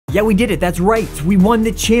Yeah, we did it. That's right. We won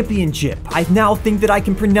the championship. I now think that I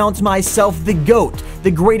can pronounce myself the GOAT,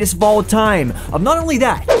 the greatest of all time. Of not only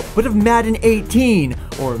that, but of Madden 18,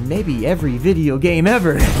 or maybe every video game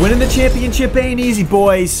ever. Winning the championship ain't easy,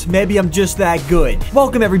 boys. Maybe I'm just that good.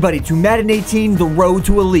 Welcome, everybody, to Madden 18, the road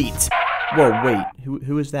to elite. Whoa, wait.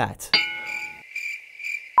 Who is that?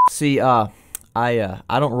 See, I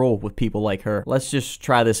don't roll with people like her. Let's just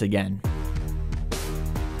try this again.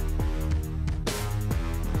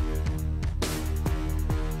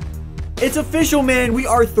 It's official, man. We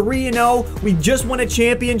are 3-0. We just won a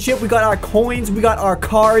championship. We got our coins. We got our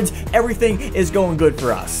cards. Everything is going good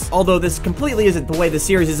for us. Although this completely isn't the way the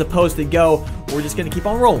series is supposed to go. We're just going to keep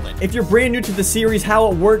on rolling. If you're brand new to the series,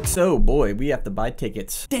 how it works, oh boy, we have to buy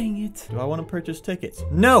tickets. Dang it. Do I want to purchase tickets?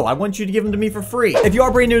 No, I want you to give them to me for free. If you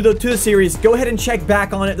are brand new to the series, go ahead and check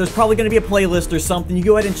back on it. There's probably going to be a playlist or something. You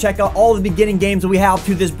go ahead and check out all the beginning games that we have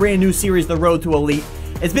to this brand new series, The Road to Elite.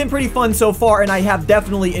 It's been pretty fun so far, and I have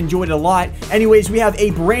definitely enjoyed it a lot. Anyways, we have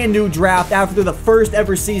a brand new draft after the first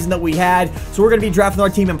ever season that we had. So we're going to be drafting our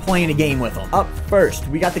team and playing a game with them. Up first,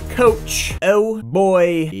 we got the coach. Oh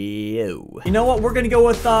boy. Yo. You know what? We're going to go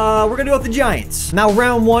with the Giants. Now,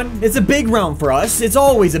 round one, it's a big round for us. It's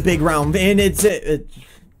always a big round, and it's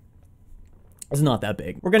not that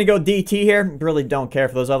big. We're going to go DT here. Really don't care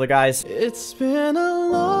for those other guys. It's been a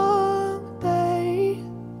long day.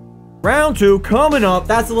 Round two coming up.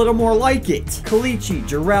 That's a little more like it. Kalichi,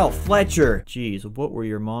 Jarrell, Fletcher. Jeez, what were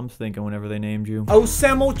your moms thinking whenever they named you?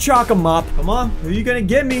 Osemo Chakamop. Come on, who are you gonna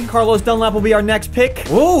give me? Carlos Dunlap will be our next pick.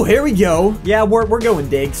 Oh, here we go. Yeah, we're going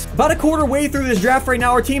Diggs. About a quarter way through this draft right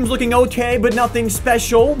now. Our team's looking okay, but nothing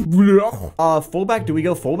special. Fullback? Do we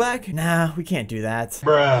go fullback? Nah, we can't do that.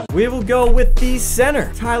 Bruh. We will go with the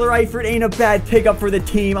center. Tyler Eifert ain't a bad pickup for the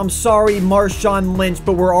team. I'm sorry, Marshawn Lynch,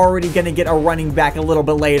 but we're already gonna get a running back a little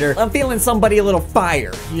bit later. I'm feeling somebody a little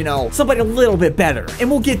fire, you know, somebody a little bit better. And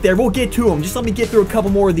we'll get there. We'll get to him. Just let me get through a couple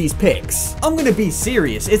more of these picks. I'm gonna be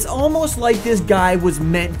serious. It's almost like this guy was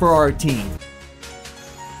meant for our team.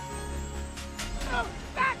 Oh,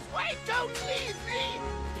 that's why don't leave me,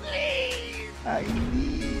 please. I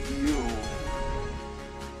need you.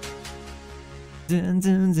 Dun,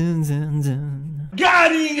 dun, dun, dun, dun.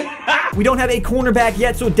 Got him! We don't have a cornerback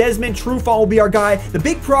yet, so Desmond Trufant will be our guy. The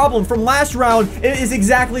big problem from last round is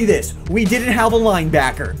exactly this. We didn't have a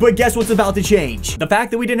linebacker. But guess what's about to change? The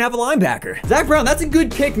fact that we didn't have a linebacker. Zach Brown, that's a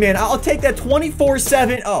good pick, man. I'll take that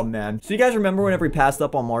 24/7. Oh, man. So you guys remember whenever we passed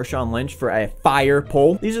up on Marshawn Lynch for a fire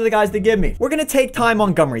pull? These are the guys that give me. We're going to take Ty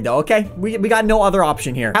Montgomery, though, okay? We got no other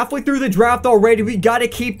option here. Halfway through the draft already, we got to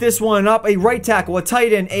keep this one up. A right tackle, a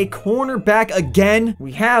tight end, a cornerback again.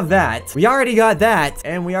 We have that. We already got that,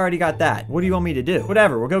 and we already got that. What do you want me to do?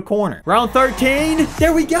 Whatever, we'll go corner. Round 13.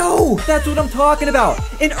 There we go. That's what I'm talking about.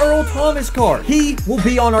 An Earl Thomas card. He will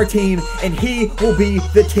be on our team, and he will be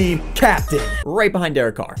the team captain. Right behind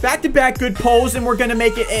Derek Carr. Back-to-back good pulls, and we're going to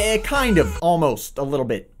make it a kind of almost a little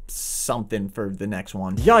bit something for the next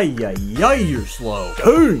one. You're slow.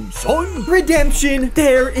 Dang, son. Redemption.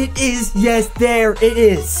 There it is. Yes, there it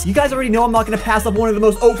is. You guys already know I'm not going to pass up one of the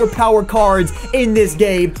most overpowered cards in this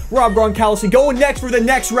game. Rob Gronkowski going next for the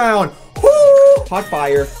next round. Woo! Hot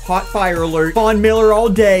fire alert. Von Miller all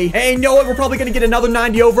day. Hey, know what? We're probably going to get another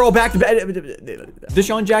 90 overall back to back.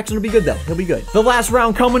 Deshaun Jackson will be good, though. He'll be good. The last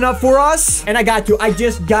round coming up for us. And I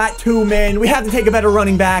just got to, man. We have to take a better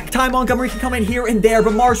running back. Ty Montgomery can come in here and there,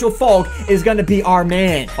 but Marshall Faulk is going to be our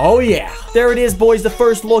man. Oh, yeah. There it is, boys. The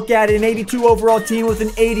first look at it. An 82 overall team with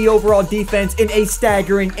an 80 overall defense and a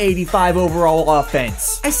staggering 85 overall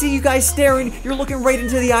offense. I see you guys staring. You're looking right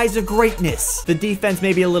into the eyes of greatness. The defense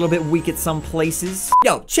may be a little bit weak at some places.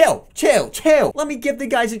 Yo, chill. Let me give the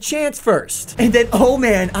guys a chance first. And then, oh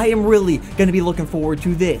man, I am really gonna be looking forward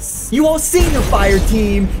to this. You all seen the fire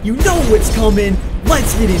team. You know what's coming.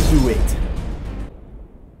 Let's get into it.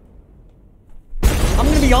 I'm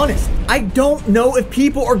gonna be honest. I don't know if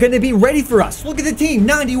people are gonna be ready for us. Look at the team.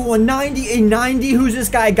 91, 90, a 90. Who's this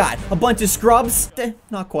guy got? A bunch of scrubs?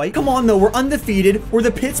 Not quite. Come on, though. We're undefeated. We're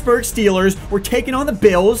the Pittsburgh Steelers. We're taking on the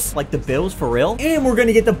Bills. Like the Bills, for real? And we're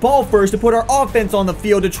gonna get the ball first to put our offense on the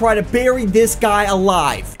field to try to bury this guy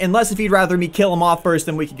alive. Unless if he'd rather me kill him off first,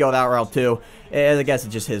 then we could go that route, too. I guess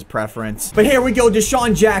it's just his preference. But here we go,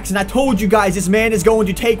 Deshaun Jackson. I told you guys this man is going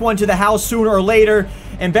to take one to the house sooner or later.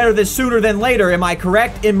 And better than sooner than later. Am I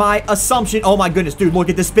correct in my assumption? Oh my goodness, dude. Look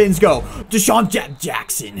at the spins go. Deshaun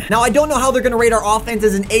Jackson. Now, I don't know how they're going to rate our offense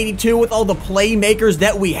as an 82 with all the playmakers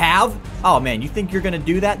that we have. Oh, man. You think you're going to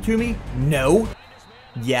do that to me? No.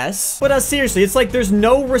 Yes. But seriously, it's like there's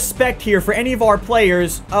no respect here for any of our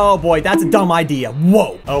players. Oh boy, that's a dumb idea.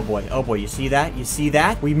 Whoa. Oh boy, you see that? You see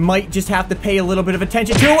that? We might just have to pay a little bit of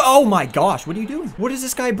attention to. Oh my gosh, what are you doing? What is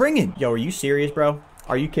this guy bringing? Yo, are you serious, bro?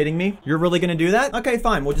 Are you kidding me? You're really gonna do that? Okay,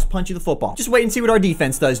 fine. We'll just punch you the football. Just wait and see what our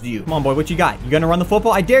defense does to you. Come on, boy. What you got? You gonna run the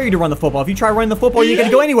football? I dare you to run the football. If you try running the football, you ain't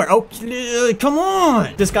gonna go anywhere. Oh, come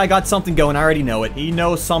on. This guy got something going. I already know it. He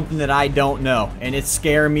knows something that I don't know, and it's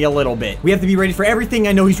scaring me a little bit. We have to be ready for everything.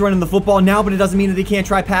 I know he's running the football now, but it doesn't mean that he can't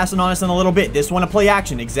try passing on us in a little bit. This one, a play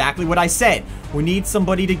action. Exactly what I said. We need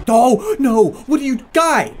somebody to... Oh, no. What are you...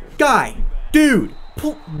 Guy, dude.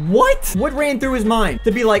 What? What ran through his mind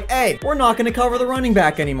to be like, hey, we're not going to cover the running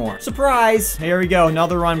back anymore? Surprise. Here we go.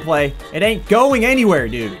 Another run play. It ain't going anywhere,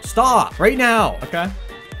 dude. Stop right now.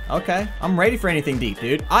 Okay. I'm ready for anything deep,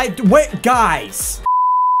 dude. Wait, guys.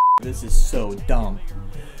 This is so dumb.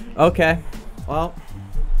 Okay. Well,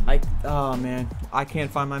 oh man, I can't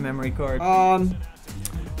find my memory card.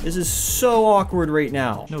 This is so awkward right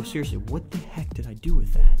now. No, seriously, what the heck did I do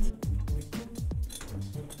with that?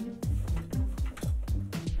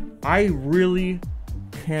 I really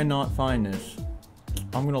cannot find this.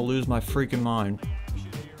 I'm gonna lose my freaking mind.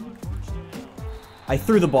 I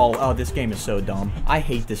threw the ball. Oh, this game is so dumb. I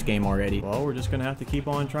hate this game already. Well, we're just gonna have to keep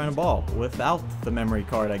on trying to ball without the memory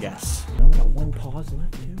card, I guess. I only got one pause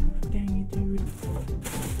left, dude. Dang it, dude.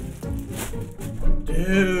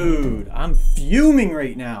 Dude, I'm fuming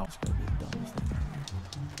right now.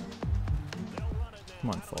 Come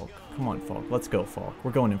on, Falk. Come on, Falk. Let's go, Falk.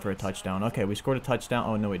 We're going in for a touchdown. Okay, we scored a touchdown.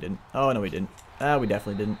 Oh, no, we didn't. Oh, no, we didn't. We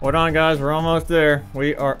definitely didn't. Hold on, guys. We're almost there.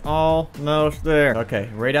 We are almost there. Okay,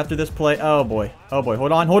 right after this play. Oh, boy. Oh, boy.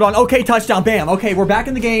 Hold on. Okay, touchdown. Bam. Okay, we're back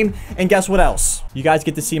in the game. And guess what else? You guys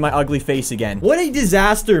get to see my ugly face again. What a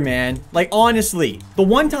disaster, man. Like, honestly, the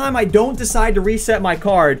one time I don't decide to reset my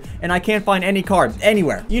card and I can't find any card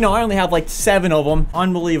anywhere. You know, I only have like 7 of them.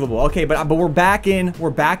 Unbelievable. Okay, but we're back in. We're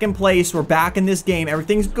back in place. We're back in this game.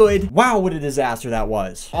 Everything's good. Wow, what a disaster that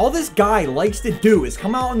was. All this guy likes to do is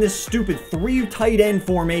come out in this stupid 3 tight end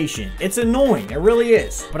formation. It's annoying. It really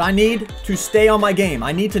is. But I need to stay on my game.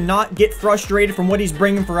 I need to not get frustrated from what he's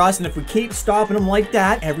bringing for us. And if we keep stopping him like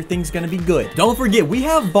that, everything's going to be good. Don't forget, we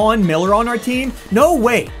have Von Miller on our team. No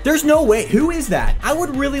way. There's no way. Who is that? I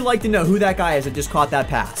would really like to know who that guy is that just caught that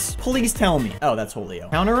pass. Please tell me. Oh, that's Julio.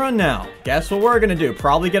 Counter run now. Guess what we're going to do?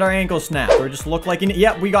 Probably get our ankle snapped or just look like an...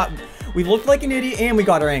 Yep, we looked like an idiot and we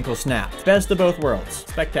got our ankle snapped. Best of both worlds.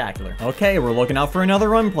 Spectacular. Okay, we're looking out for another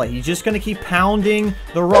run play. He's just going to keep pounding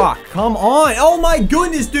the rock. Come on. Oh my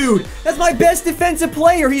goodness, dude. That's my best defensive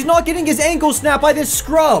player. He's not getting his ankle snapped by this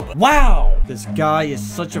scrub. Wow. This guy is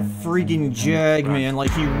such a freaking jag, man.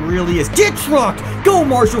 Like, he really is. Get trucked. Go,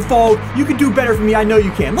 Marshall Falk. You can do better for me. I know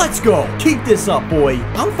you can. Let's go. Keep this up, boy.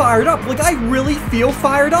 I'm fired up. Like, I really feel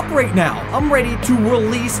fired up right now. I'm ready to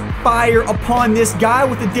release fire upon this guy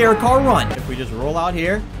with the Derek Carr run. If we just roll out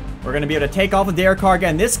here, we're going to be able to take off with Derek Carr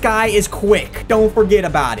again. This guy is quick. Don't forget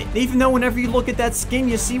about it. Even though whenever you look at that skin,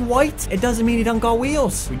 you see white, it doesn't mean he don't got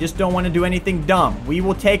wheels. We just don't want to do anything dumb. We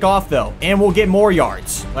will take off, though, and we'll get more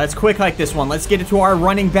yards. Let's quick hike this one. Let's get it to our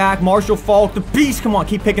running back, Marshall Falk, the beast. Come on,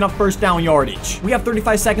 keep picking up first down yardage. We have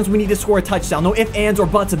 35 seconds. We need to score a touchdown. No ifs, ands, or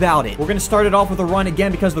buts about it. We're going to start it off with a run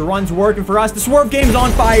again because the run's working for us. The swerve game's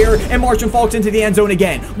on fire, and Marshall Falk's into the end zone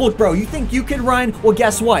again. Look, bro, you think you can run? Well,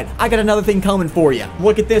 guess what? I got another thing coming for you.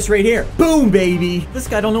 Look at this right here. Boom, baby. This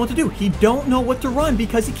guy don't know what to do. He don't know what to run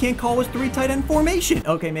because he can't call his 3 tight end formation.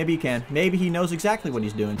 Okay, maybe he can. Maybe he knows exactly what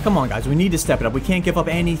he's doing. Come on, guys. We need to step it up. We can't give up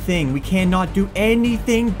anything. We cannot do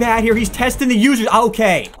anything bad here. He's testing the users.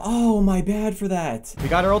 Okay. Oh, my bad for that. We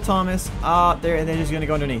got Earl Thomas. There, and then he's going to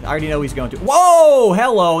go underneath. I already know he's going to. Whoa,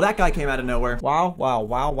 hello. That guy came out of nowhere. Wow, wow,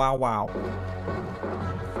 wow, wow, wow.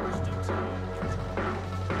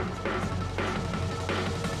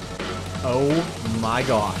 Oh, my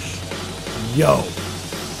gosh. Yo.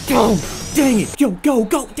 Go. Dang it. Yo, go,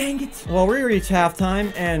 dang it. Well, we reached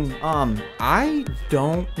halftime, and, I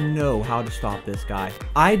don't know how to stop this guy.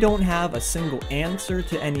 I don't have a single answer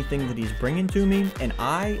to anything that he's bringing to me, and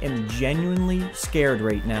I am genuinely scared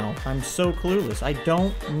right now. I'm so clueless. I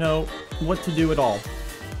don't know what to do at all.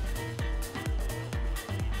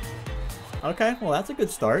 Okay, well, that's a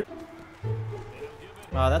good start.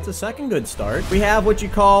 That's a second good start. We have what you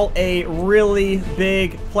call a really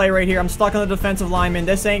big play right here. I'm stuck on the defensive lineman.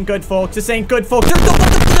 This ain't good, folks. This ain't good, folks.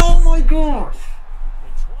 Oh my gosh.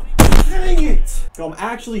 Dang it! So I'm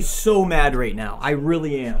actually so mad right now. I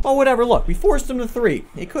really am. Oh, whatever. Look, we forced him to 3.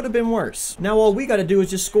 It could have been worse. Now all we got to do is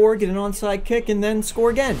just score, get an onside kick, and then score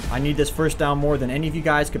again. I need this first down more than any of you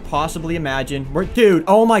guys could possibly imagine. Dude,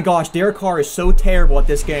 oh my gosh, Derek Carr is so terrible at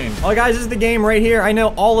this game. Well, guys, this is the game right here. I know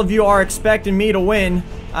all of you are expecting me to win.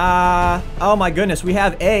 Oh my goodness, we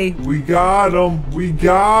have A. We got him. We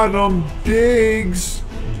got him. Diggs.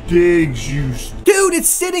 Diggs, you. Dude, it's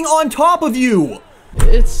sitting on top of you.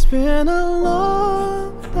 It's been a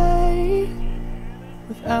long day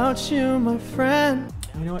without you, my friend.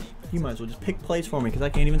 You know what? You might as well just pick plays for me because I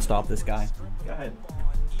can't even stop this guy. Go ahead.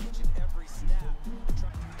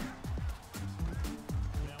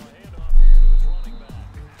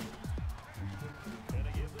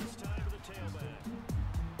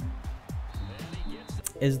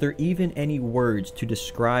 Is there even any words to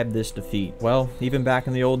describe this defeat? Well, even back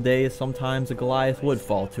in the old days, sometimes a Goliath would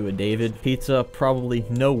fall to a David. Pizza probably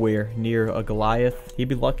nowhere near a Goliath. He'd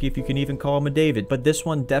be lucky if you can even call him a David. But this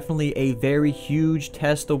one definitely a very huge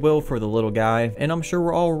test of will for the little guy. And I'm sure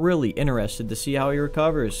we're all really interested to see how he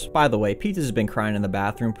recovers. By the way, Pizza's been crying in the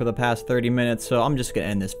bathroom for the past 30 minutes, so I'm just gonna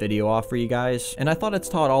end this video off for you guys. And I thought it's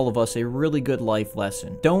taught all of us a really good life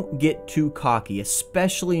lesson. Don't get too cocky,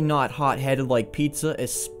 especially not hot-headed like Pizza,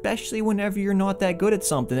 especially whenever you're not that good at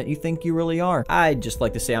something that you think you really are. I'd just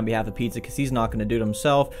like to say on behalf of Pizza, because he's not going to do it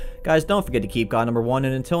himself, guys, don't forget to keep God #1,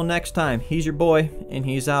 and until next time, he's your boy, and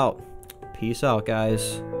he's out. Peace out,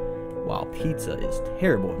 guys. Wow, Pizza is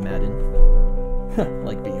terrible at Madden.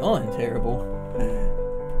 Like, beyond terrible.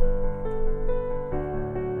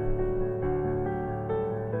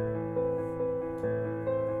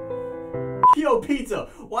 Yo, Pizza,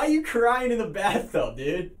 why are you crying in the bathtub,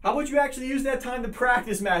 dude? How about you actually use that time to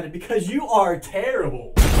practice Madden, because you are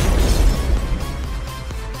terrible.